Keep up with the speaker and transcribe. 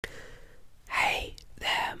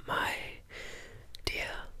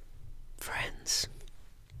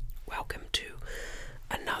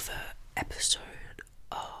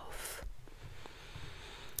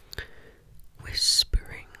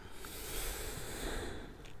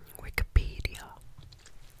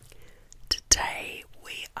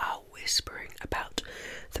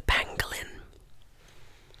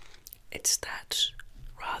It's that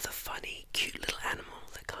rather funny, cute little animal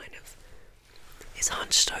that kind of is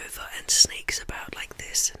hunched over and sneaks about like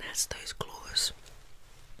this and has those claws.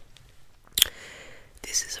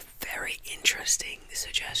 This is a very interesting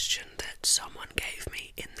suggestion that someone gave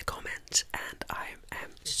me in the comments, and I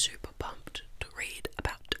am super pumped to read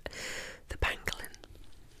about the pangolin.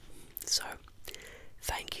 So,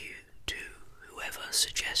 thank you to whoever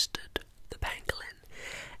suggested the pangolin,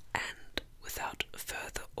 and without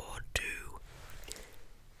further ado,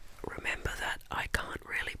 remember that I can't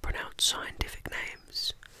really pronounce scientific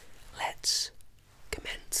names. Let's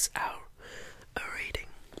commence our reading.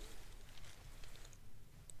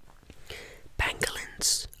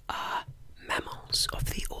 Pangolins are mammals of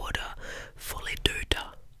the order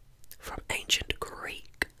Pholidota, from ancient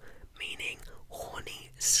Greek, meaning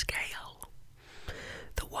horny scale.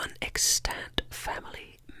 The one extant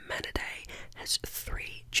family, Manidae, has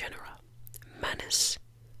 3 genera: Manus,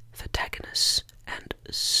 Phytagonus, and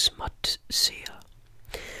Smutsia.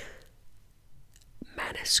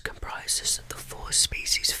 Manus comprises the 4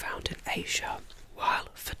 species found in Asia, while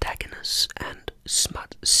Phytagonus and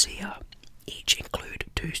Smutsia each include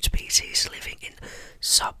 2 species living in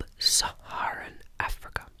sub-Saharan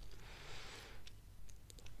Africa.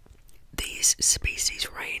 These species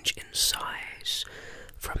range in size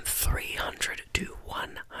from 300 to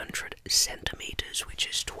 100 centimeters, which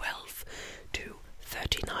is 12 to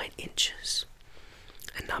 39 inches.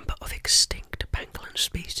 A number of extinct pangolin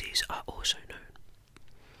species are also known.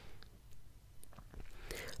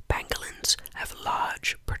 Pangolins have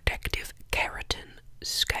large protective keratin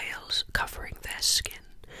scales covering their skin.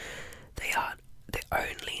 They are the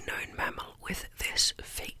only known mammal with this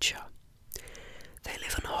feature. They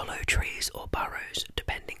live in hollow trees or burrows,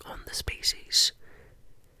 depending on the species.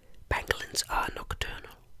 Pangolins are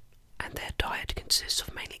nocturnal, and their diet consists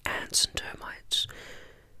of mainly ants and termites,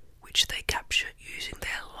 which they capture using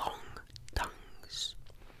their long tongues.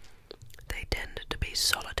 They tend to be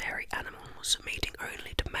solitary animals, mating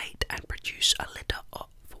only to mate and produce a litter of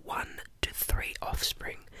 1 to 3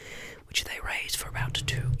 offspring, which they raise for about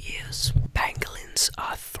 2 years. Pangolins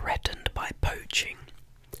are threatened by poaching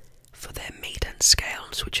for their meat and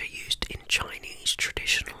scales, which are used in Chinese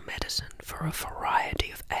traditional medicine for a variety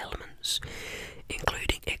of ailments,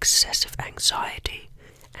 including excessive anxiety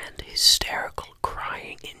and hysterical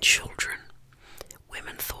crying in children,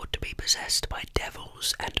 women thought to be possessed by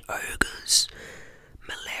devils and ogres,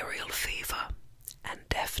 malarial fever and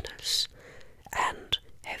deafness, and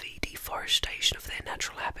heavy deforestation of their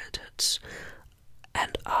natural habitats,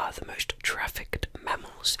 and are the most trafficked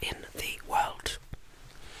mammals in the world.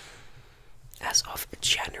 As of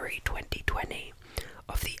January 2020,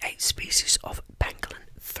 of the 8 species of pangolin,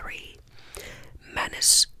 3,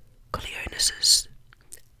 Manus coleonensis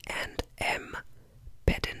and M.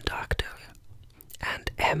 pedentactyla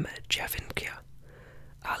and M. javincia,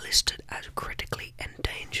 are listed as critically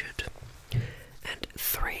endangered, and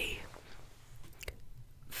 3,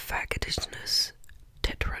 Phagocytus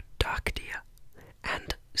tetradactya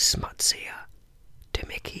and Smutsia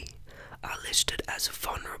timicki, are listed as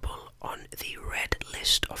vulnerable on the red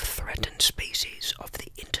list of threatened species of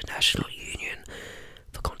the International Union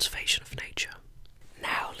for Conservation of Nature.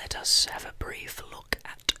 Now let us have a brief look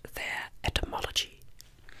at their etymology.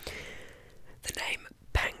 The name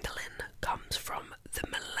pangolin comes from the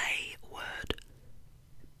Malay word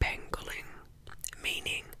pangolin,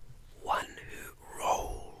 meaning one who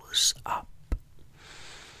rolls up.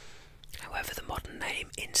 However, the modern name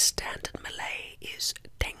in standard Malay is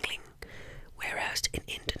tengling, whereas in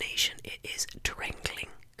Indonesian it is trengling,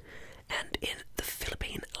 and in the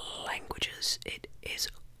Philippine languages it is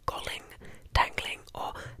goling, tangling,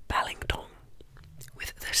 or balingtong,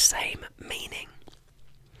 with the same meaning.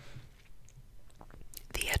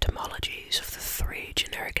 The etymologies of the 3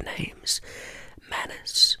 generic names,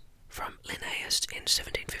 Manus from Linnaeus in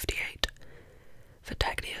 1758,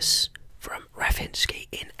 Phytagonus from Rafinsky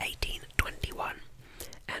in 1821,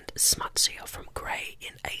 and Smutsia from Gray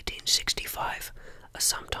in 1865, are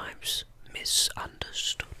sometimes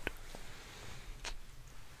misunderstood.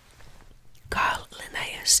 Carl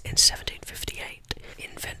Linnaeus in 1758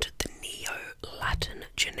 invented the Neo-Latin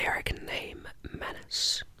generic name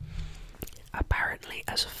Manus, apparently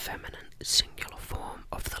as a feminine singular form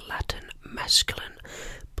of the Latin masculine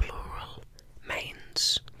plural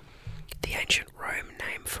manes, the ancient Rome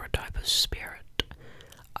name for a type of spirit,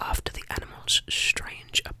 after the animal's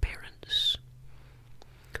strange appearance.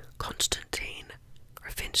 Constantine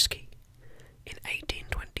Rafinsky in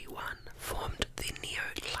 1821 formed the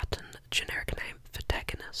Neo-Latin generic name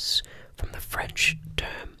Phytagonus from the French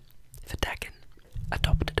term Phytagon,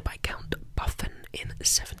 adopted by Count Buffon in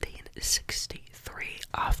 1760.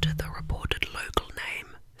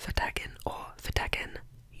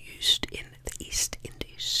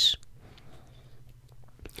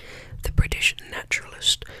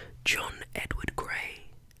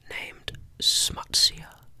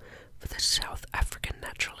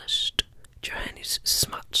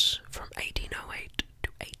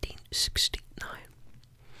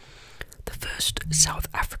 first South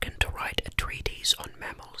African to write a treatise on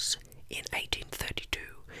mammals in 1832,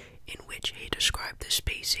 in which he described the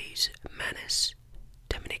species Manis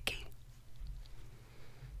dominici.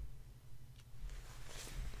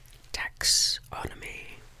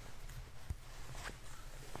 Taxonomy.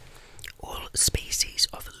 All species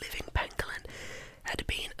of living pangolin had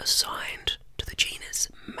been assigned to the genus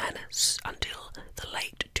Manis until the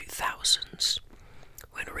late 2000s,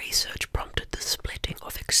 when research prompted the splitting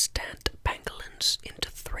of extant pangolins into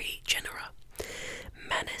 3 genera: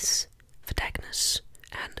 Manis, Vatagnus,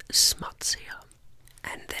 and Smutsia.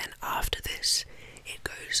 And then after this, it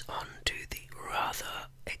goes on to the rather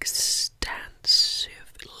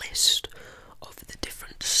extensive list of the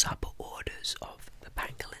different suborders of the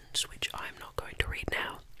pangolins, which I'm not going to read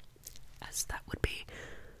now, as that would be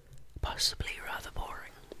possibly rather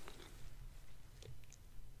boring.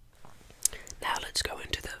 Now let's go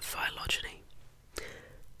into the phylogeny.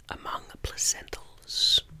 Among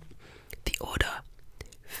placentals, the order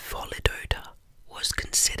Pholidota was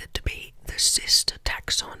considered to be the sister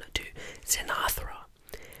taxon to Xenathra,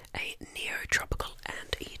 a neotropical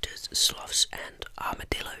anteaters, sloths and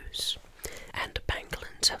armadillos, and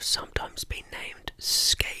pangolins have sometimes been named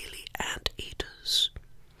scaly anteaters.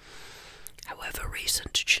 However,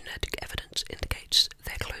 recent genetic evidence indicates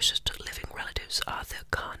their closest living relatives are the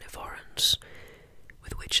carnivorans,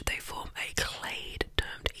 with which they form a clade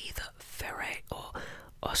termed either Ferae or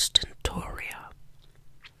Ostentoria.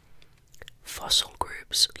 Fossil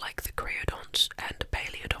groups like the creodonts and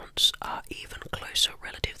paleodonts are even closer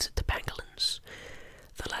relatives to pangolins,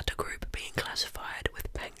 the latter group being classified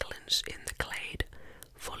with pangolins in the clade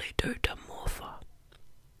Pholidotomorpha.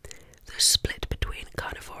 The split between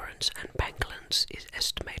carnivorans and pangolins is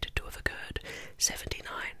estimated to have occurred 79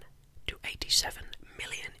 to 87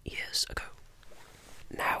 million years ago.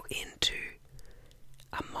 Now into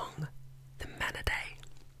among the Manidae.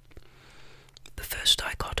 The first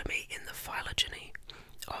dichotomy in the phylogeny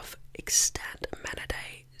of extant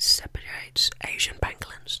Manidae separates Asian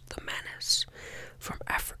pangolins, the Manis, from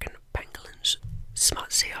African pangolins,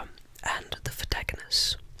 Smutsia, and the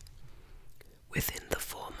Vatagnus. Within the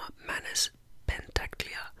former Manis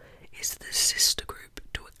pentaclia is the sister group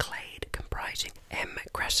to a clade comprising M.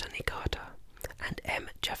 grassanicata and M.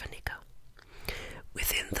 javanica.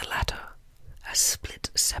 Within the latter, a split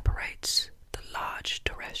separates the large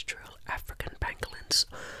terrestrial African pangolins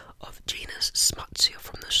of genus Smutsia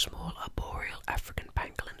from the small arboreal African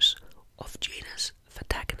pangolins of genus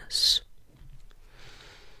Vatagnus.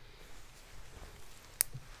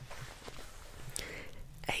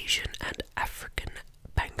 Asian and African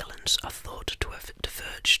pangolins are thought to have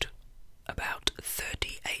diverged about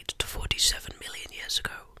 38 to 47 million years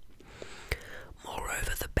ago.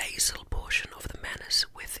 Moreover, the basal portion of the Manis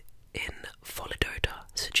within Pholidota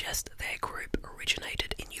suggests their group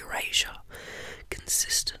originated in Eurasia,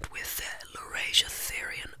 consistent with their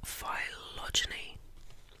Laurasia-Therian phylogeny.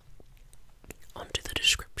 Onto the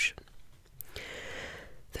description.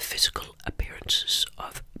 The physical appearances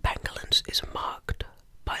of pangolins is marked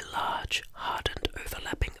by large, hardened,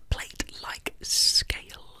 overlapping plate-like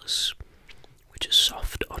scales, which are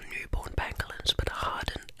soft on newborn pangolins but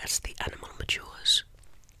harden as the animal matures.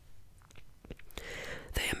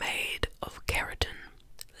 They are made of keratin,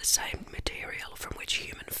 the same material from which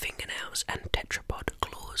human fingernails and tetrapod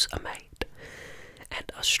claws are made,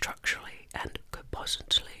 and are structurally and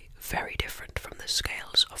compositionally very different from the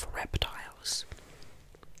scales of reptiles.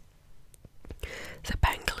 The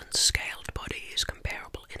pangolin's scaled body is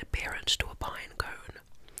comparable in appearance to a pine cone.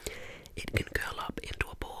 It can curl up into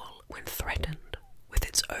a ball when threatened, with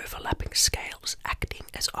its overlapping scales acting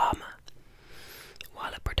as armor,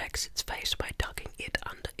 while it protects its face by tucking it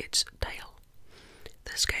under its tail.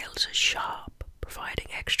 The scales are sharp, providing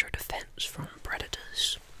extra defense from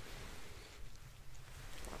predators.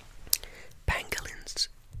 Pangolins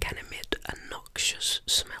can emit a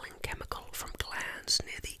noxious-smelling chemical from glands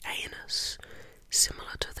near the anus,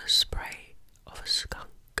 similar to the spray of a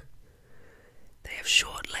skunk. They have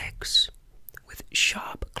short legs with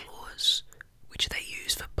sharp claws, which they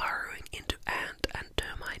use for burrowing into ant and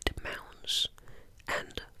termite mounds,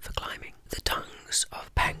 and for climbing. The tongues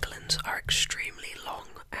of pangolins are extremely long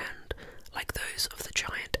and, like those of the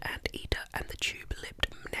giant anteater and the tube-lipped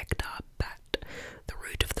nectar bat, the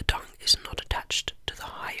root of the tongue is not attached to the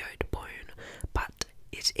hyoid bone, but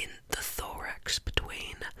is in the thorax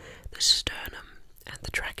between the sternum and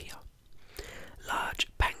the trachea. Large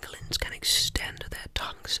pangolins can extend their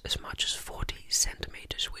tongues as much as 40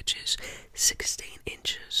 centimeters, which is 16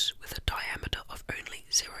 inches, with a diameter of only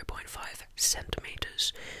 0.5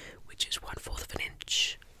 centimeters, which is 1/4 of an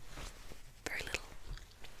inch. Very little.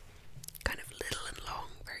 Kind of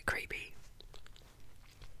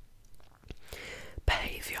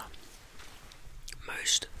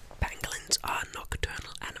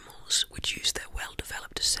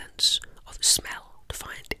sense of smell to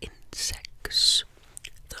find insects.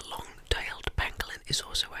 The long-tailed pangolin is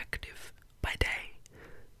also active by day,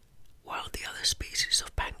 while the other species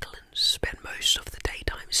of pangolins spend most of the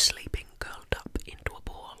daytime sleeping curled up into a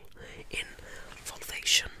ball in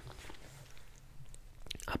volation.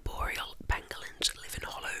 Arboreal pangolins live in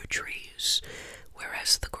hollow trees,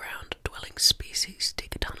 whereas the ground-dwelling species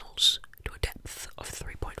dig tunnels to a depth of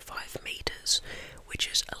 3.5 meters, which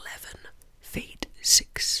is 11 feet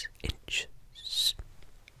 6 inches.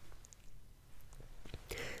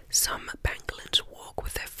 Some pangolins walk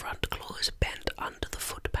with their front claws bent under the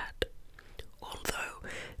footpad, although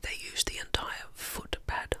they use the entire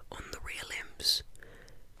footpad on the rear limbs.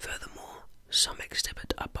 Furthermore, some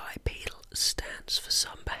exhibit a bipedal stance for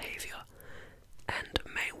some behavior and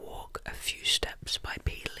may walk a few steps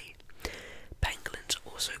bipedally. Pangolins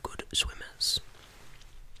are also good swimmers.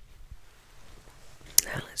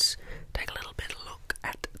 Now let's take a little bit of a look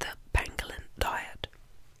at the pangolin diet.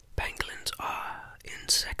 Pangolins are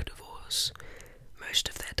insectivores. Most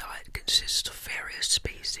of their diet consists of various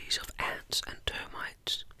species of ants and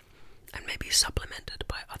termites, and may be supplemented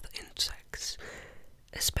by other insects,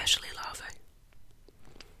 especially larvae.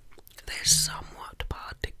 They're somewhat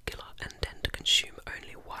particular and tend to consume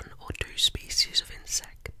only 1 or 2 species of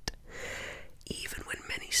insect, even when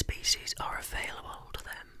many species are available to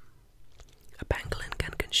them. A pangolin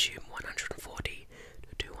can consume 140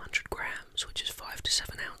 to 200 grams, which is 5 to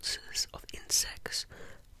 7 ounces of insects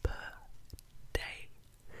per day.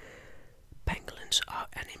 Pangolins are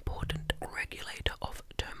an important regulator of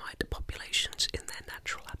termite populations in their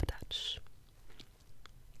natural habitats.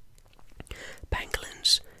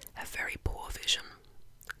 Pangolins have very poor vision,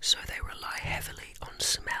 so they rely heavily on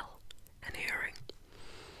smell and hearing.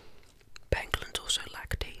 Pangolins also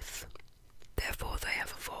lack teeth. Therefore, they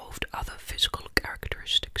have evolved other physical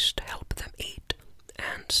characteristics to help them eat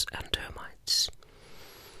ants and termites.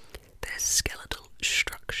 Their skeletal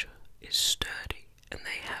structure is sturdy, and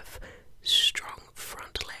they have strong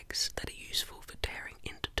front legs that are useful for tearing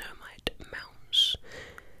into termite mounds.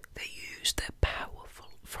 They use their powerful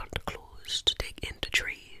front claws to dig into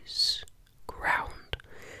trees, ground,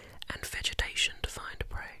 and vegetation to find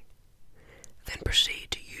prey, then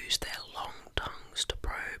proceed to use their long tongues to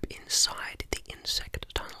probe inside the insect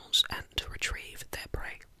tunnels and to retrieve their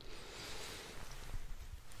prey.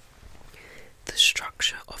 The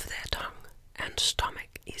structure of their tongue and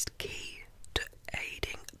stomach is key to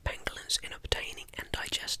aiding pangolins in obtaining and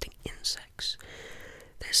digesting insects.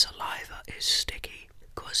 Their saliva is sticky,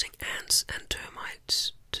 causing ants and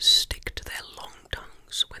termites to stick to their long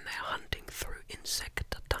tongues when they are hunting through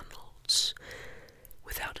insect tunnels.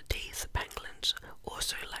 Without teeth, pangolins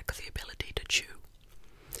also lack the ability to chew.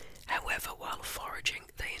 However, while foraging,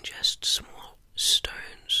 they ingest small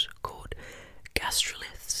stones called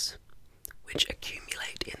gastroliths, which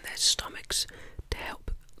accumulate in their stomachs to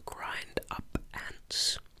help grind up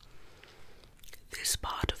ants. This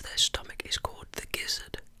part of their stomach is called the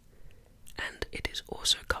gizzard, and it is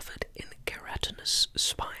also covered in keratinous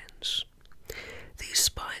spines. These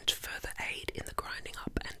spines further aid in the grinding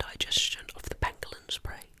up and digestion of the pangolin's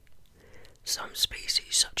prey. Some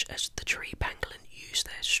species, such as the tree pangolin, use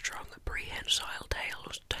their strong prehensile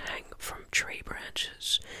tails to hang from tree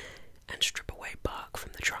branches and strip away bark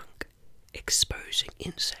from the trunk, exposing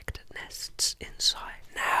insect nests inside.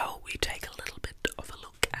 Now we take a little bit of a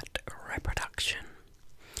look at reproduction.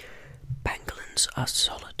 Pangolins are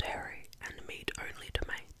solitary and meet only to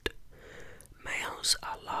mate. Males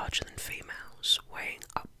are larger than females, weighing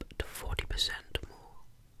up to 40%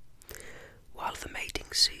 more. While the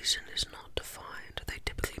mating season is not defined, they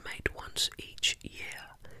typically mate once each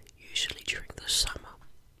year, usually during the summer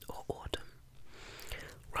or autumn.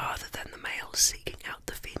 Rather than the males seeking out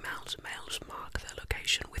the females, males mark their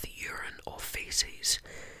location with urine or feces,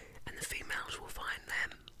 and the females will find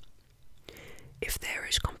them. If there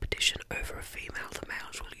is competition over a female, the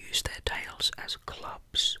males will use their tails as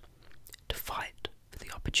clubs to fight for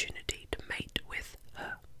the opportunity to mate with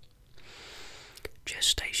her.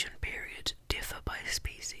 Gestation periods differ by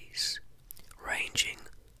species, ranging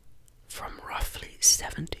from roughly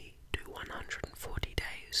 70 to 140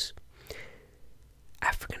 days.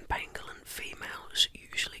 African pangolin females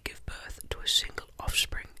usually give birth to a single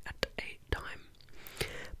offspring at a time,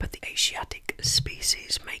 but the Asiatic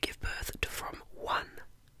species may give birth to from 1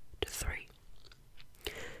 to 3.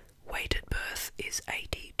 Weight at birth is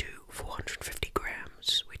 80 to 450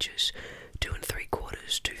 grams, which is 2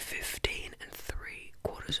 3/4 to 15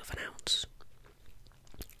 3/4 of an ounce,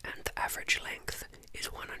 and the average length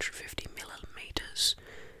is 150 millimeters,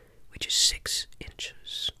 which is 6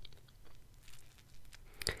 inches.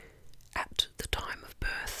 At the time of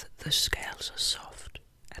birth, the scales are soft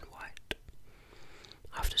and white.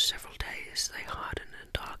 After several days, they harden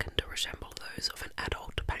and darken to resemble those of an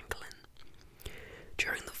adult pangolin.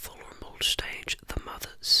 During the vulnerable stage, the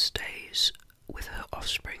mother stays with her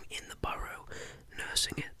offspring in the burrow,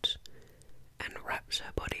 nursing it, and wraps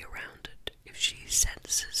her body around it if she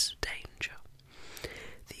senses danger.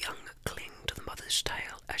 The young cling to the mother's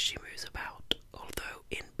tail as she moves about, although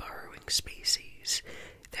in burrowing species,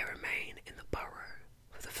 they remain in the burrow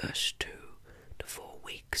for the first 2 to 4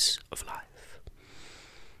 weeks of life.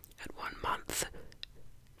 At 1 month,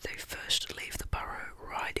 they first leave the burrow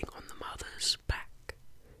riding on the mother's back.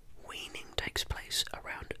 Weaning takes place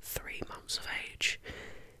around 3 months of age,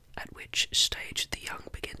 at which stage the young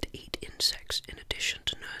begin to eat insects in addition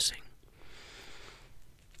to nursing.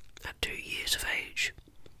 At 2 years of age,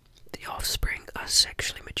 the offspring are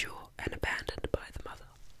sexually mature and abandoned by the mother.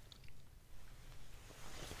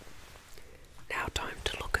 Now time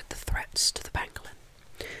to look at the threats to the pangolin.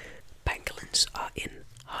 Pangolins are in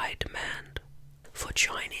high demand for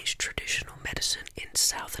Chinese traditional medicine in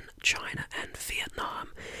southern China and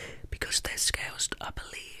Vietnam because their scales are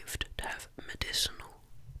believed to have medicinal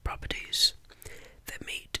properties. Their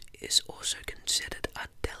meat is also considered a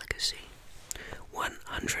delicacy.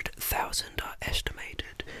 100,000 are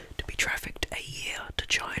estimated to be trafficked a year to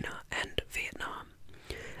China and Vietnam,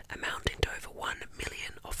 amounting to over 1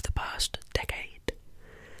 million of the past decade.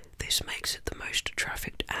 This makes it the most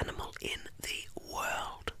trafficked animal in the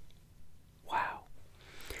world. Wow.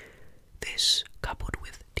 This, coupled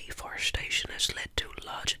with deforestation, has led to a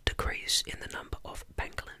large decrease in the number of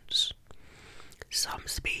pangolins. Some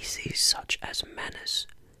species, such as Manus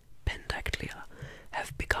pendactylea,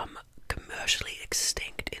 have become commercially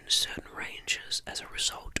extinct in certain ranges as a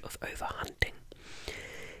result of overhunting.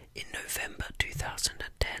 In November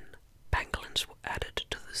 2010, pangolins were added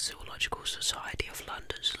to the Zoological Society of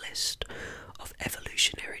London's list of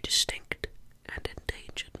evolutionary distinct and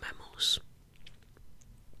endangered mammals.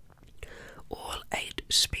 All 8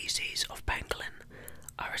 species of pangolin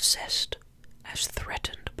are assessed as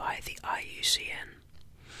threatened by the IUCN,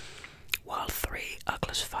 while 3 are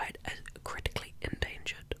classified as critically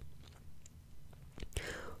endangered.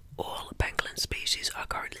 All pangolin species are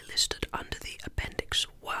currently listed under the Appendix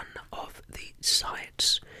 1 of the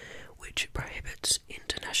CITES, which prohibits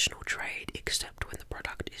international trade except when the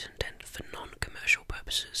product is intended for non-commercial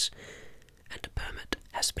purposes and a permit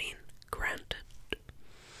has been granted.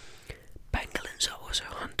 Pangolins are also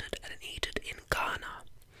hunted and eaten in Ghana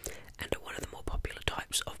and are one of the more popular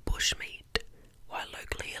types of bushmeat, while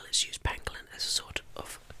local healers use pangolin as a sort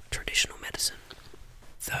of traditional medicine.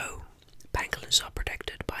 Though pangolins are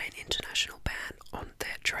protected by an international ban on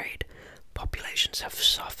their trade, populations have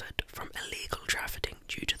suffered from illegal trafficking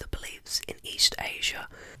due to the beliefs in East Asia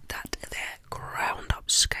that their ground-up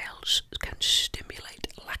scales can stimulate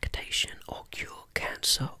lactation or cure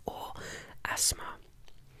cancer or asthma.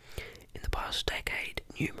 In the past decade,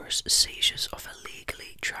 numerous seizures of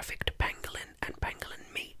illegally trafficked pangolin and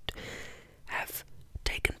pangolin meat have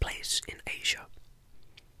taken place in Asia.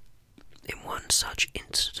 In one such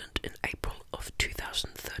incident in April of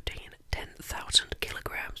 2013, 10,000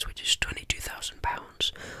 kilograms, which is 22,000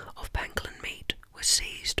 pounds, of pangolin meat were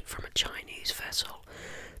seized from a Chinese vessel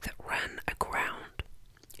that ran aground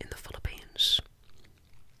in the Philippines.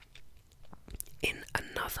 In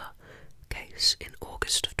another case, in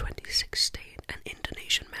August of 2016, an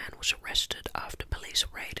Indonesian man was arrested after police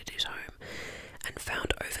raided his home and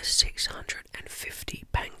found over 650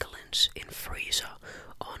 pangolins in freezer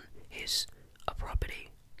on his property.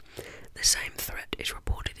 The same threat is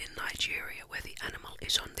reported in Nigeria, where the animal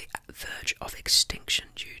is on the verge of extinction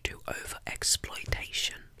due to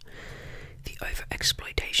over-exploitation. The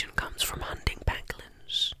over-exploitation comes from hunting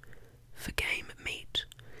pangolins for game meat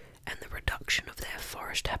and the reduction of their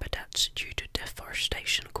forest habitats due to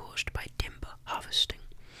deforestation caused by timber harvesting.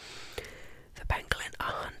 The pangolin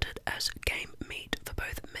are hunted as game meat for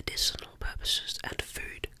both medicinal purposes and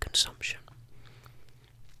food consumption.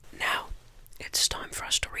 Now, it's time for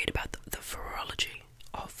us to read about the virology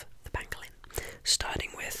of the pangolin,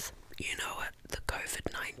 starting with, the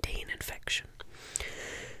COVID-19 infection.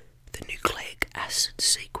 The nucleic acid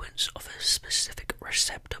sequence of a specific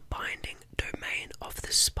receptor binding domain of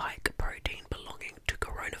the spike protein belonging to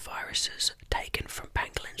coronaviruses taken from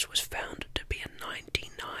pangolins was found to be a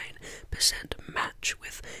 99% match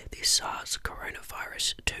with the SARS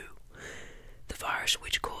coronavirus 2, the virus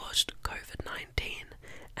which caused COVID-19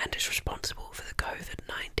 and is responsible for the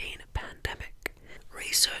COVID-19 pandemic.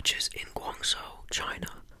 Researchers in Guangzhou, China,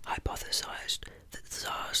 hypothesized that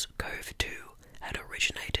SARS-CoV-2 had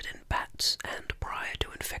originated in bats and, prior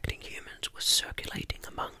to infecting humans, was circulating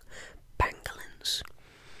among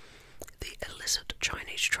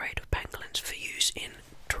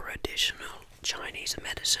Chinese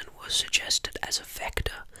medicine was suggested as a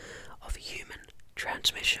vector of human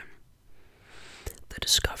transmission. The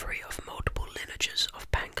discovery of multiple lineages of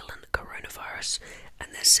pangolin coronavirus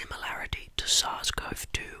and their similarity to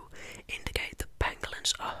SARS-CoV-2 indicate that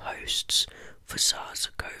pangolins are hosts for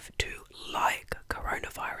SARS-CoV-2-like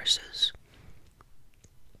coronaviruses.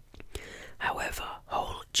 However,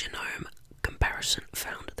 whole genome comparison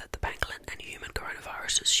found that the pangolin and human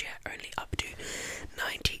coronaviruses share only up to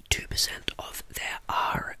 92% of their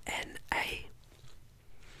RNA.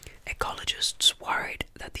 Ecologists worried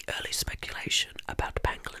that the early speculation about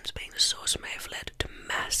pangolins being the source may have led to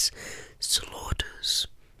mass slaughters,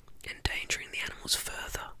 endangering the animals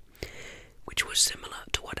further, which was similar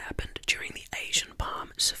to what happened during the Asian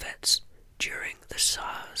palm civets during the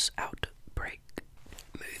SARS outbreak.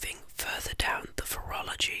 Moving further down the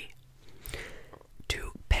virology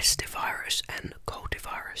to pestivirus and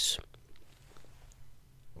cultivirus.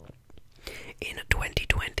 In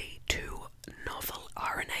 2020, two novel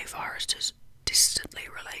RNA viruses distantly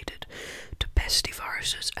related to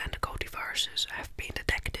pestiviruses and cultiviruses have been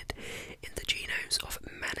detected in the genomes of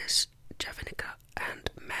Manis javanica and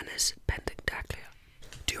Manis pentadaclea.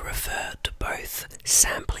 To refer to both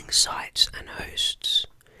sampling sites and hosts,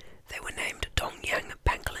 they were named Dongyang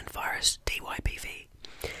pangolin virus DYPV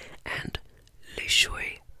and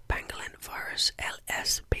Lishui pangolin virus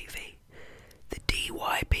LSPV. The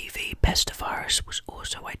DYPV pestivirus was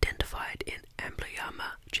also identified in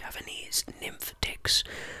Amblyomma javanese nymph ticks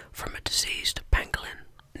from a diseased pangolin.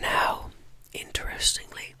 Now,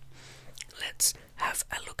 interestingly, let's have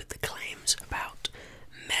a look at the claims about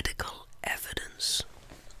medical evidence.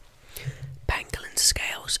 Pangolin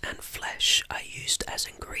scales and flesh are used as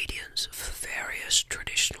ingredients for various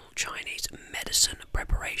traditional Chinese medicine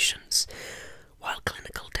preparations, while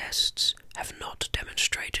clinical tests have not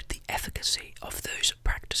demonstrated the efficacy of those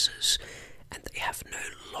practices and they have no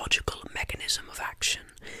logical mechanism of action.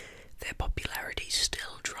 Their popularity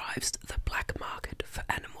still drives the black market for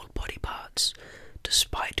animal body parts,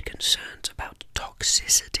 despite concerns about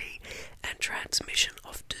toxicity and transmission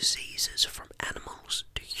of diseases from animals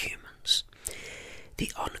to humans.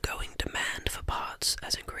 The ongoing demand for parts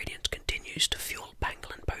as ingredients continues to fuel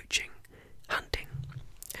pangolin poaching, hunting,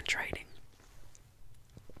 and trading.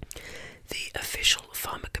 The official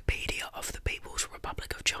pharmacopedia of the People's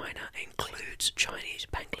Republic of China includes Chinese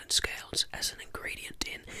pangolin scales as an ingredient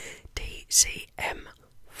in TCM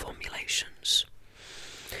formulations.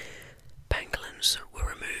 Pangolins were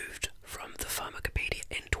removed from the pharmacopedia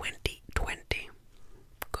in 2020.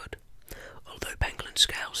 Good. Although pangolin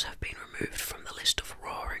scales have been removed from the list of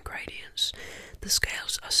raw ingredients, the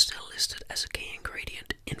scales are still listed as a key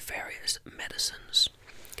ingredient in various medicines.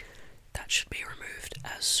 That should be removed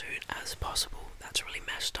as soon as possible. That's really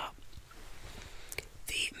messed up.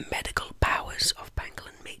 The medical powers of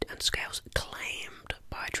pangolin meat and scales claimed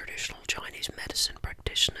by traditional Chinese medicine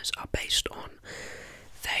practitioners are based on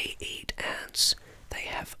they eat ants, they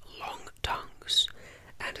have long tongues,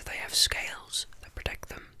 and they have scales that protect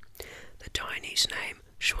them. The Chinese name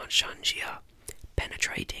Xuanshanjia,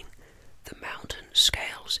 penetrating the mountain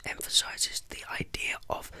scales, emphasizes the idea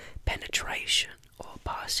of penetration or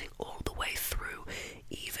passing all the way through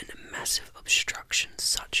even massive obstructions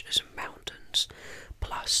such as mountains,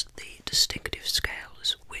 plus the distinctive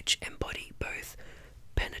scales which embody both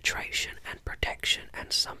penetration and protection,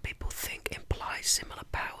 and some people think imply similar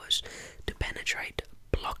powers to penetrate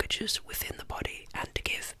blockages within the body and to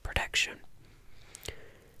give protection.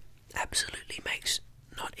 Absolutely makes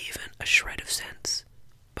not even a shred of sense,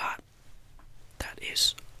 but that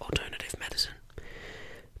is alternative medicine.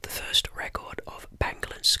 The first record of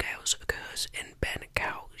pangolin scales occurs in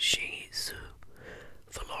Benkao Shizu,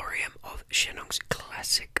 Valorium of Shenong's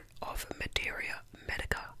Classic of Materia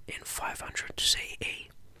Medica in 500 CE,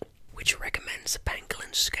 which recommends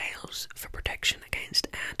pangolin scales for protection against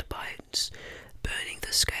ant bites, burning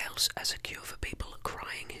the scales as a cure for people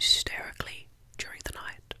crying hysterically during the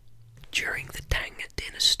night. During the Tang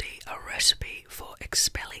dynasty, a recipe for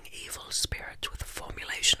expelling evil spirits with a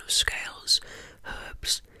formulation of scales,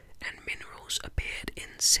 herbs, and minerals appeared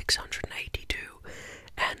in 682,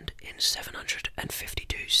 and in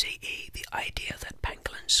 752 CE the idea that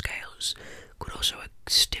pangolin scales could also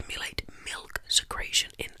stimulate milk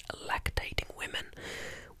secretion in lactating women,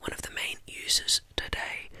 one of the main uses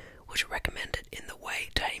today, was recommended in the Wei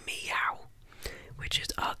Tai Miao, which is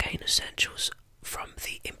Arcane Essentials from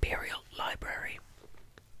the Imperial Library.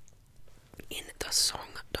 In the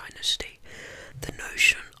Song Dynasty, the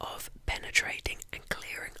notion of penetrating and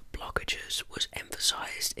clearing blockages was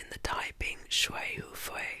emphasized in the Taiping Shui Hu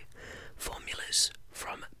Fei formulas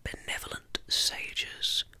from benevolent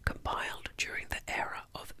sages, compiled during the era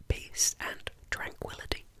of peace and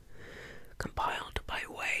tranquility. Compiled by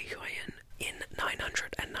Wei Huiyan in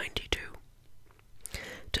 992.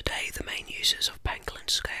 Today, the main uses of pangolin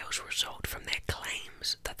scales result from their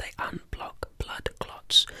claims that they unblock blood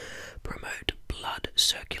clots, promote blood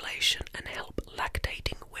circulation, and help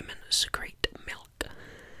lactating women secrete milk.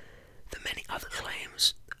 The many other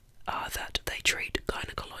claims are that they treat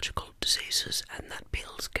gynecological diseases and that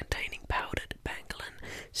pills containing powdered pangolin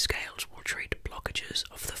scales will treat blockages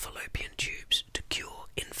of the fallopian tubes to cure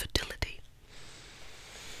infertility.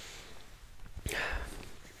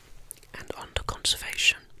 And on to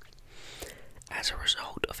conservation. As a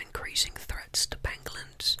result of increasing threats to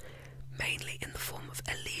pangolins, mainly in the form of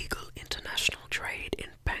illegal international trade in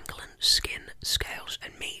pangolin skin, scales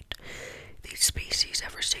and meat, these species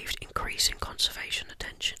have received increasing conservation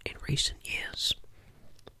attention in recent years.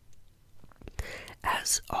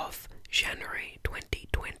 As of January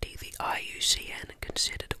 2020, the IUCN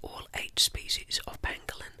considered all 8 species of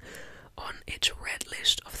pangolin on its red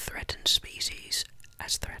list of threatened species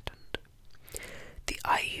as threatened. The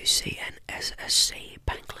IUCN SSC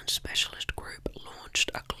Pangolin Specialist Group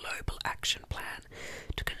launched a global action plan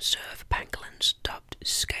to conserve pangolins dubbed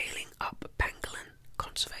Scaling Up Pangolin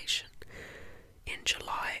Conservation in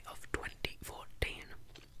July of 2014.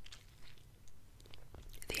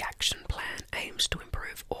 The action plan aims to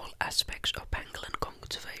improve all aspects of pangolin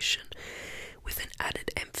conservation with an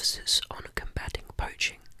added emphasis on combating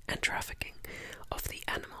poaching and trafficking of the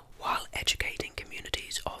animal while educating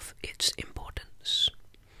communities of its importance.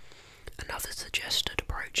 Another suggested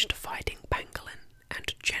approach to fighting pangolin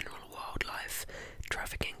and general wildlife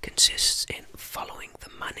trafficking consists in following the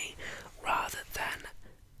money rather than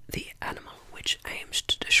the animal, which aims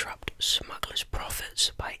to disrupt smugglers'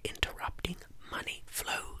 profits by interrupting money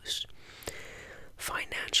flows.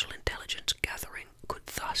 Financial intelligence gathering could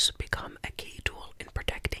thus become a key tool in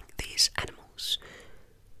protecting these animals,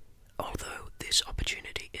 although this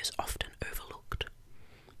opportunity is often overlooked.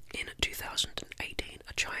 In 2018,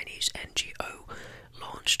 a Chinese NGO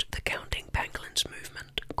launched the Counting Pangolins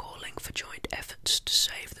movement, calling for joint efforts to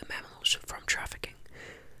save the mammals from trafficking.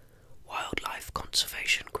 Wildlife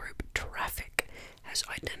conservation group Traffic has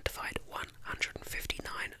identified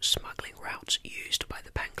 159 smuggling routes used by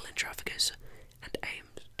the pangolin traffickers and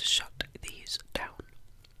aims to shut these down.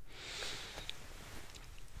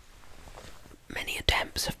 Many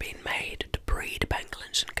attempts have been made to breed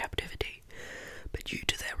pangolins in captivity, but due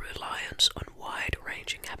to their reliance on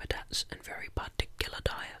wide-ranging habitats and very particular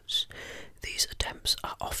diets, these attempts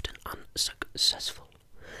are often unsuccessful.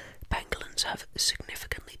 Pangolins have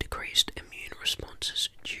significantly decreased immune responses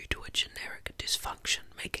due to a generic dysfunction,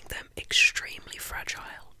 making them extremely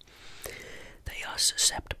fragile. They are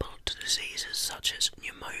susceptible to diseases such as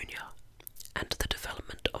pneumonia and the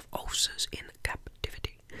development of ulcers in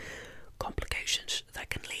captivity, complications that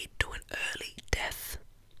can lead to an early death.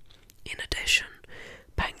 In addition,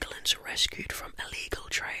 pangolins rescued from illegal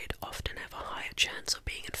trade often have a higher chance of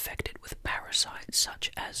being infected with parasites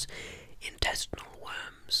such as intestinal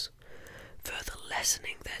worms, further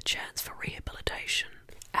lessening their chance for rehabilitation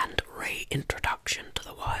and reintroduction to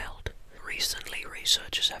the wild. Recently,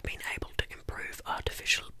 researchers have been able to improve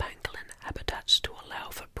artificial pangolin habitats to allow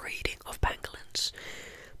for breeding of pangolins,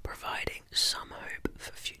 providing some hope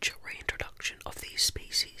for future reintroduction of these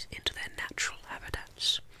species into their natural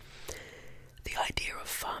habitats. The idea of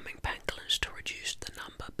farming pangolins to reduce the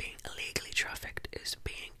number being illegally trafficked is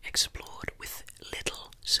being explored with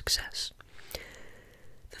little success.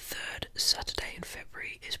 The third Saturday in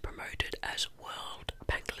February is promoted as World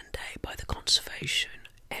Pangolin Day by the Conservation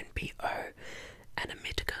NPO and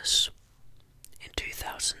Amicus. In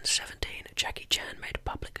 2017, Jackie Chan made a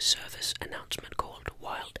public service announcement called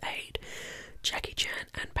Wild Aid, Jackie Chan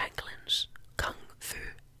and Pangolins, Kung Fu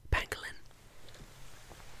Pangolin.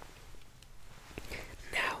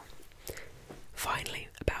 Now, finally,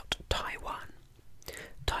 about Taiwan.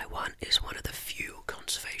 Taiwan is one of the few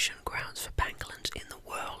conservation grounds for pangolins in the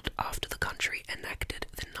world after the country enacted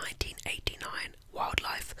the 1989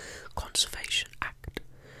 Wildlife Conservation Act.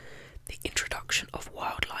 The introduction of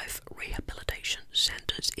wildlife rehabilitation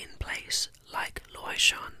centers in place like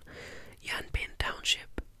Luaishan, Yanping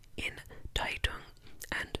Township in Taitung,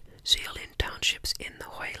 and Xiaolin Townships in the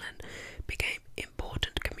Hualien became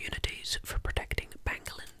important communities for protecting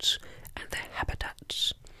pangolins and their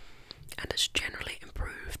habitats, and has generally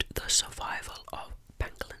improved the survival of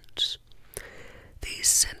pangolins. These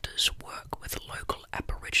centres work with local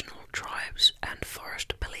Aboriginal tribes and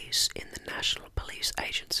forest police in the National Police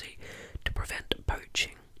Agency to prevent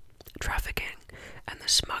poaching, trafficking, and the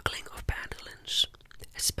smuggling of pangolins,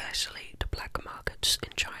 especially to black markets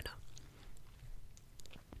in China.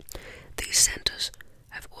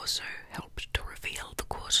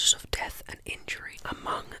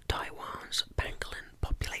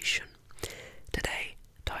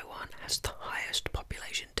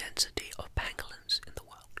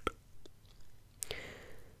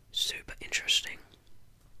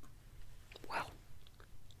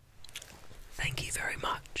 very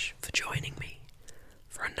much for joining me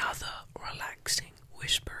for another relaxing,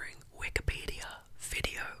 whispering Wikipedia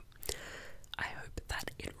video. I hope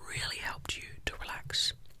that it really helped you to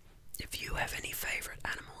relax. If you have any favourite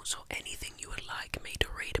animals or anything you would like me to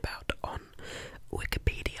read about,